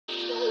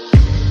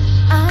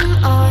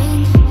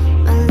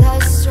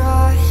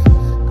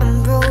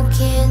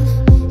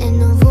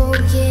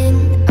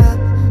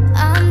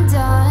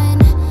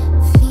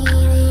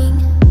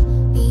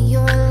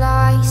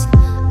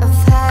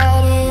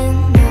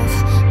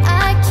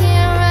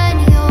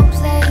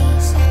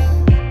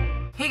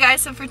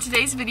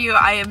today's video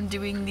I am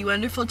doing the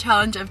wonderful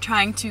challenge of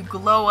trying to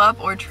glow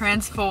up or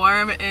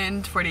transform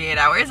in 48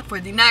 hours. For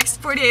the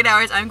next 48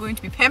 hours I'm going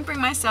to be pampering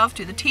myself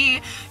to the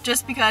T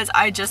just because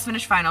I just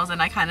finished finals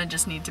and I kind of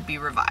just need to be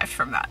revived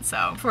from that.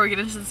 So before we get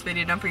into this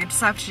video, don't forget to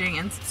stop watching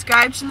and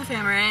subscribe to the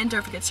family, and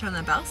don't forget to turn on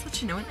the bell so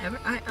that you know whenever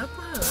I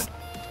upload.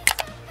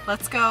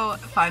 Let's go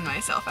find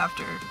myself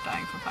after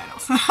dying from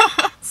finals.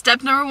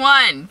 Step number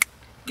 1,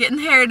 getting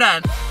the hair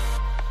done.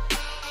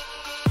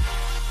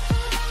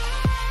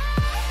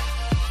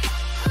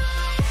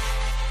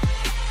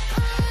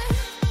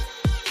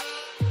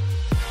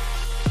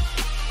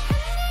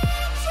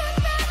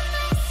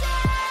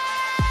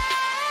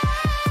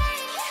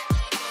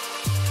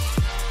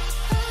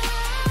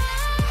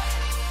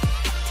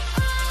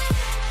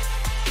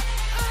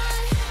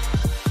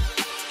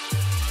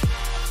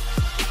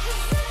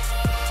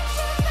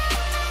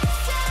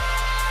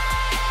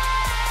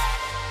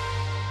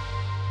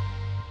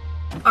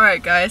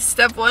 Alright guys,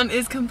 step 1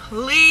 is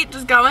complete.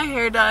 Just got my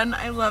hair done.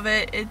 I love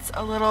it. It's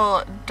a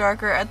little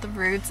darker at the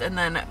roots, and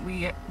then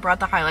we brought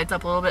the highlights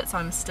up a little bit, so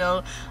I'm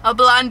still a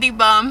blondie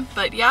bum.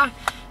 But yeah,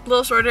 a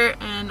little shorter,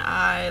 and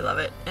I love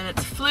it. And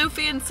it's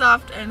floofy and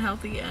soft and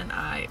healthy, and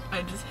I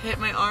just hit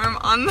my arm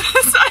on the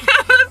side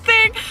of the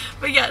thing.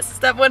 But yes,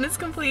 step 1 is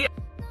complete.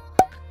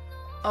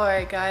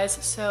 Alright guys,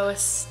 so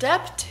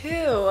step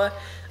 2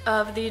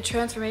 of the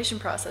transformation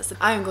process.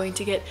 I am going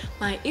to get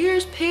my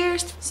ears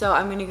pierced. So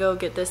I'm gonna go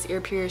get this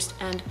ear pierced,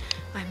 and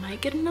I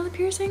might get another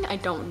piercing. I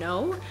don't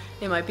know.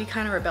 It might be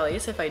kind of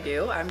rebellious if I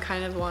do. I'm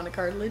kind of wanted a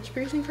cartilage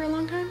piercing for a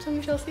long time, so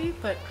we shall see,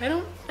 but I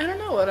don't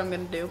know what I'm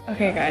gonna do.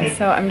 Okay guys,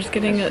 so I'm just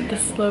getting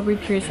this slow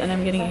pierce, and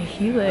I'm getting a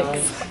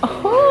helix.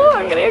 Oh,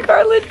 I'm getting a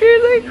cartilage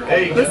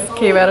piercing. This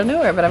came out of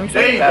nowhere, but I'm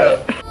excited about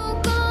it.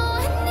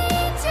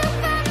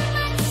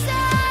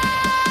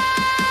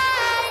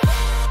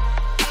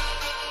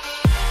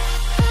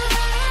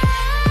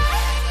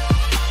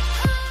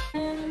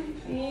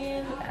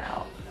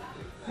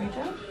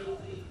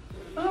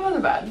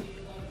 Bad.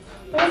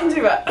 That wasn't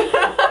too bad.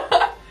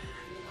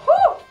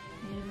 Whew.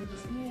 And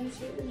just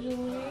insert the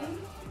jewelry.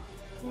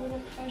 A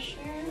little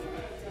pressure.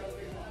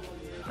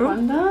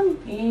 One done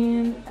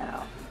and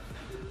out.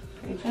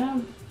 Great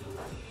job.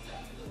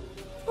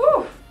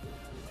 Whew.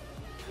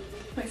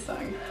 Nice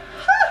song.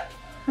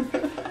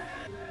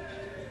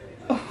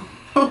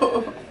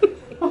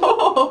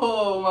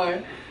 Oh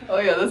my. Oh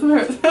yeah, this one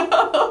hurts.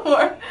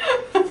 More.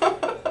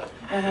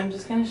 And I'm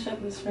just gonna shut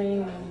this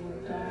ring and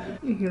we're done.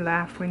 You can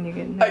laugh when you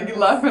get nervous. I can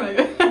laugh when I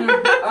get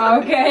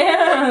Okay,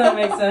 that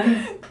makes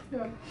sense.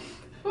 Yeah.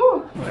 Ooh.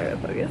 Where the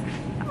focus?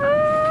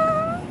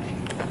 I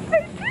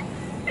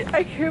did it!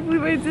 I can't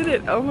believe I did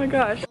it. Oh my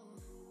gosh.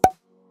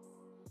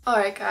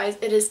 Alright guys,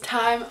 it is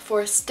time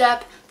for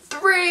step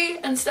 3,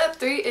 and step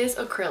 3 is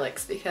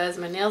acrylics because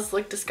my nails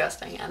look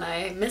disgusting and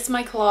I miss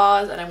my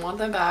claws and I want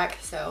them back,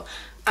 so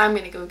I'm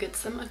gonna go get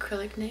some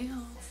acrylic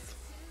nails.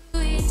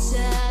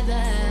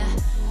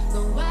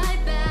 Gonna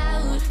wipe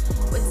out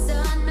what's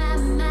on my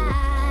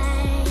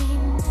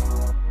mind.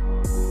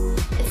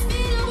 It's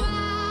been a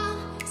while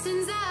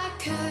since I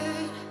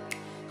could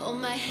hold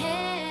my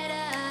head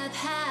up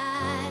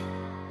high.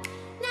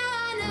 Now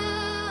I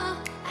know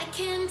I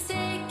can't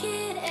take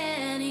it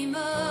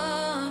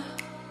anymore.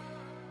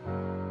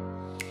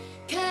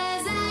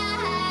 'Cause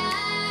I'm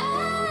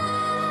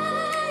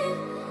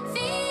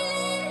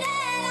feeling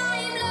that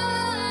I'm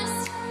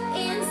lost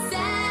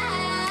inside.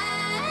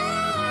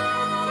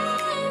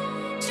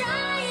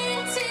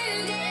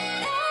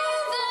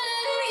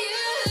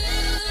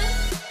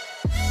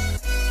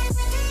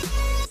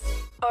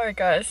 Alright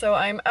guys, so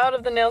I'm out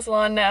of the nail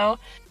salon now.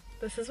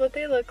 This is what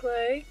they look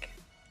like.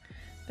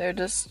 They're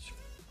just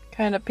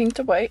kind of pink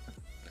to white.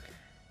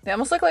 They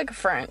almost look like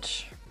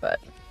French, but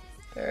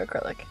they're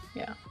acrylic,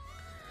 yeah.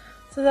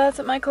 So that's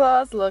what my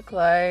claws look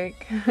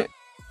like.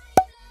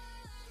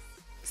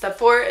 Step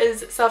 4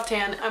 is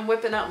self-tan. I'm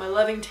whipping out my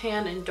Loving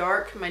Tan in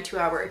dark, my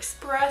 2-hour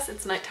express.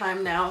 It's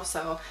nighttime now,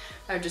 so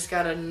I've just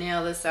gotta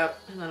nail this out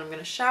and then I'm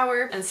gonna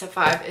shower. And step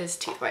 5 is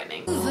teeth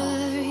whitening.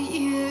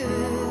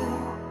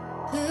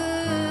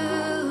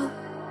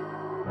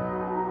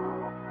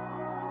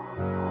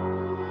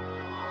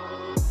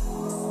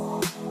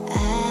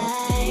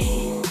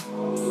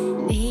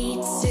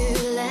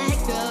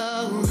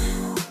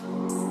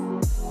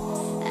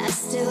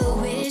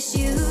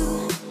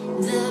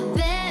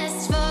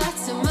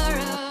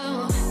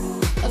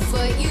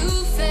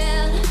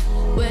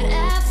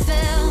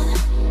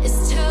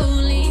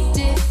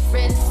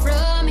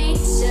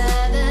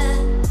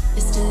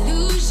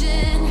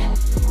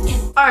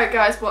 Alright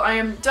guys, well I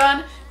am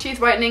done teeth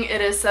whitening.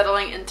 It is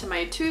settling into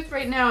my tooth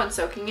right now and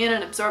soaking in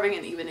and absorbing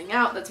and evening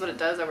out. That's what it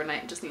does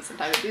overnight. It just needs some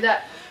time to do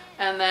that.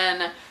 And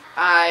then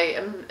I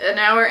am an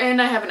hour in.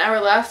 I have an hour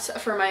left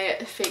for my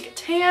fake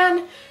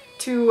tan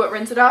to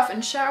rinse it off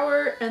and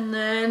shower. And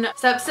then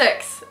step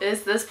 6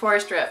 is this pore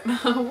strip.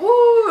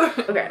 Woo!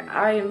 Okay,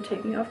 I am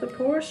taking off the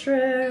pore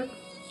strip.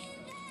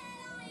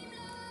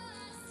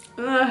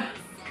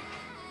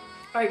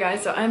 Alright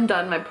guys, so I'm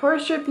done my pore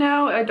strip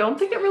now. I don't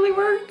think it really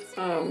worked.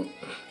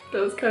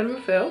 That was kind of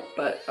a fail,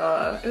 but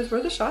it was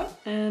worth a shot.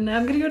 And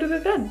I'm gonna go to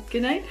bed.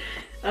 Good night.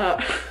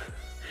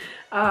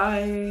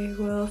 I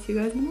will see you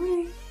guys in the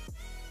morning.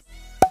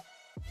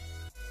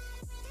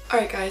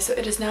 Alright guys, so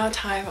it is now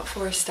time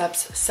for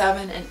steps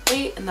 7 and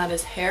 8, and that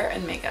is hair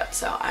and makeup.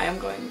 So I am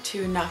going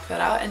to knock that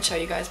out and show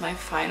you guys my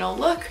final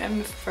look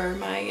and for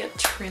my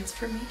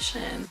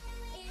transformation.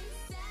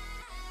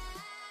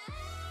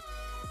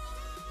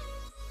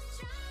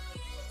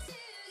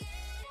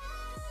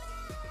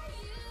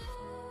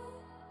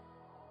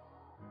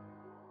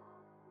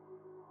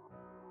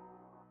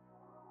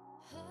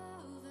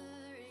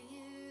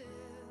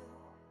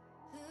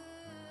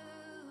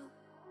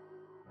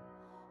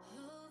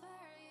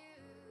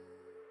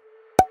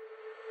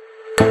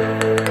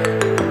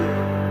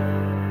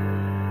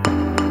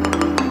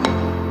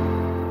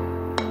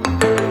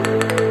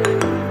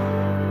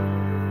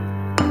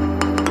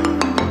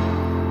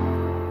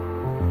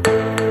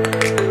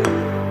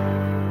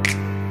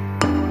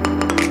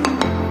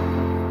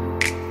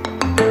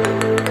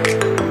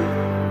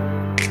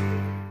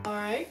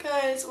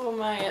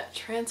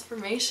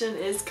 Transformation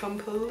is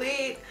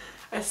complete.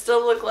 I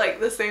still look like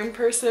the same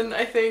person,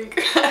 I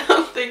think. I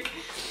don't think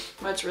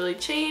much really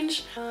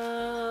changed.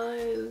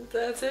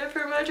 That's it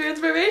for my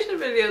transformation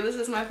video. This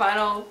is my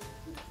final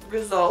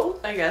result.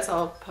 I guess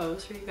I'll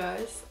pose for you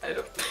guys. I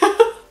don't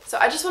So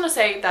I just want to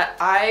say that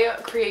I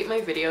create my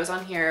videos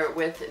on here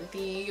with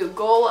the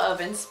goal of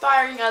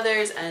inspiring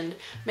others and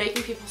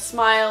making people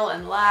smile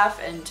and laugh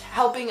and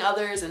helping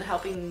others and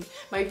helping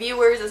my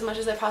viewers as much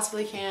as I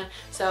possibly can.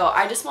 So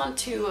I just want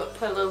to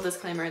put a little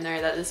disclaimer in there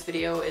that this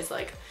video is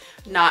like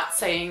not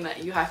saying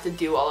that you have to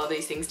do all of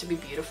these things to be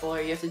beautiful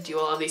or you have to do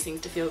all of these things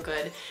to feel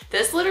good.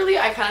 This literally,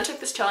 I kind of took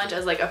this challenge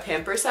as like a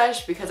pamper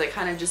sesh because I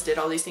kind of just did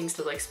all these things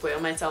to like spoil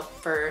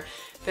myself for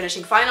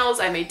finishing finals.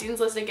 I made Dean's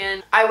List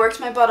again. I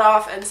worked my butt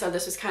off, and so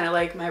this was kind of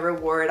like my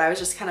reward. I was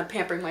just kind of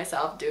pampering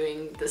myself,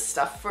 doing this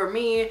stuff for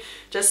me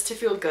just to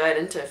feel good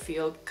and to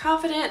feel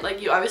confident.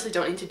 Like, you obviously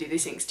don't need to do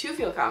these things to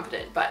feel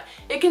confident, but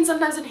it can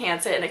sometimes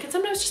enhance it, and it can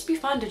sometimes just be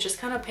fun to just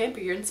kind of pamper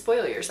you and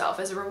spoil yourself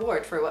as a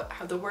reward for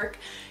the work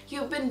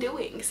you've been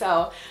doing.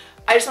 So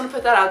I just want to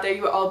put that out there.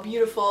 You are all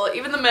beautiful.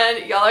 Even the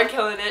men, y'all are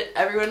killing it.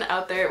 Everyone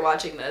out there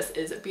watching this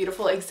is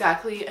beautiful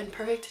exactly and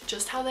perfect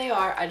just how they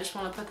are. I just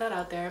want to put that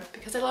out there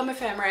because I love my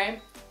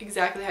family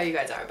exactly how you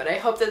guys are. But I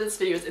hope that this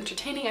video is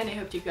entertaining and I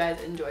hope you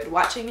guys enjoyed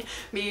watching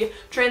me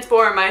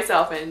transform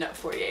myself in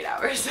 48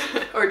 hours.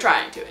 Or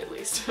trying to, at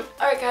least.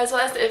 Alright guys,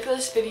 well that's it for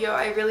this video.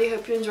 I really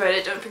hope you enjoyed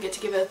it. Don't forget to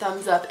give it a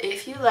thumbs up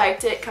if you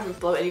liked it. Comment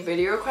below any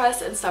video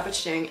requests and stop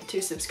watching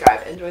to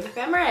subscribe and join the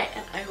family.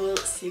 And I will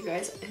see you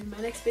guys in my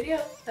next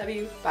video. Love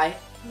you. Bye.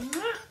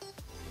 Mwah.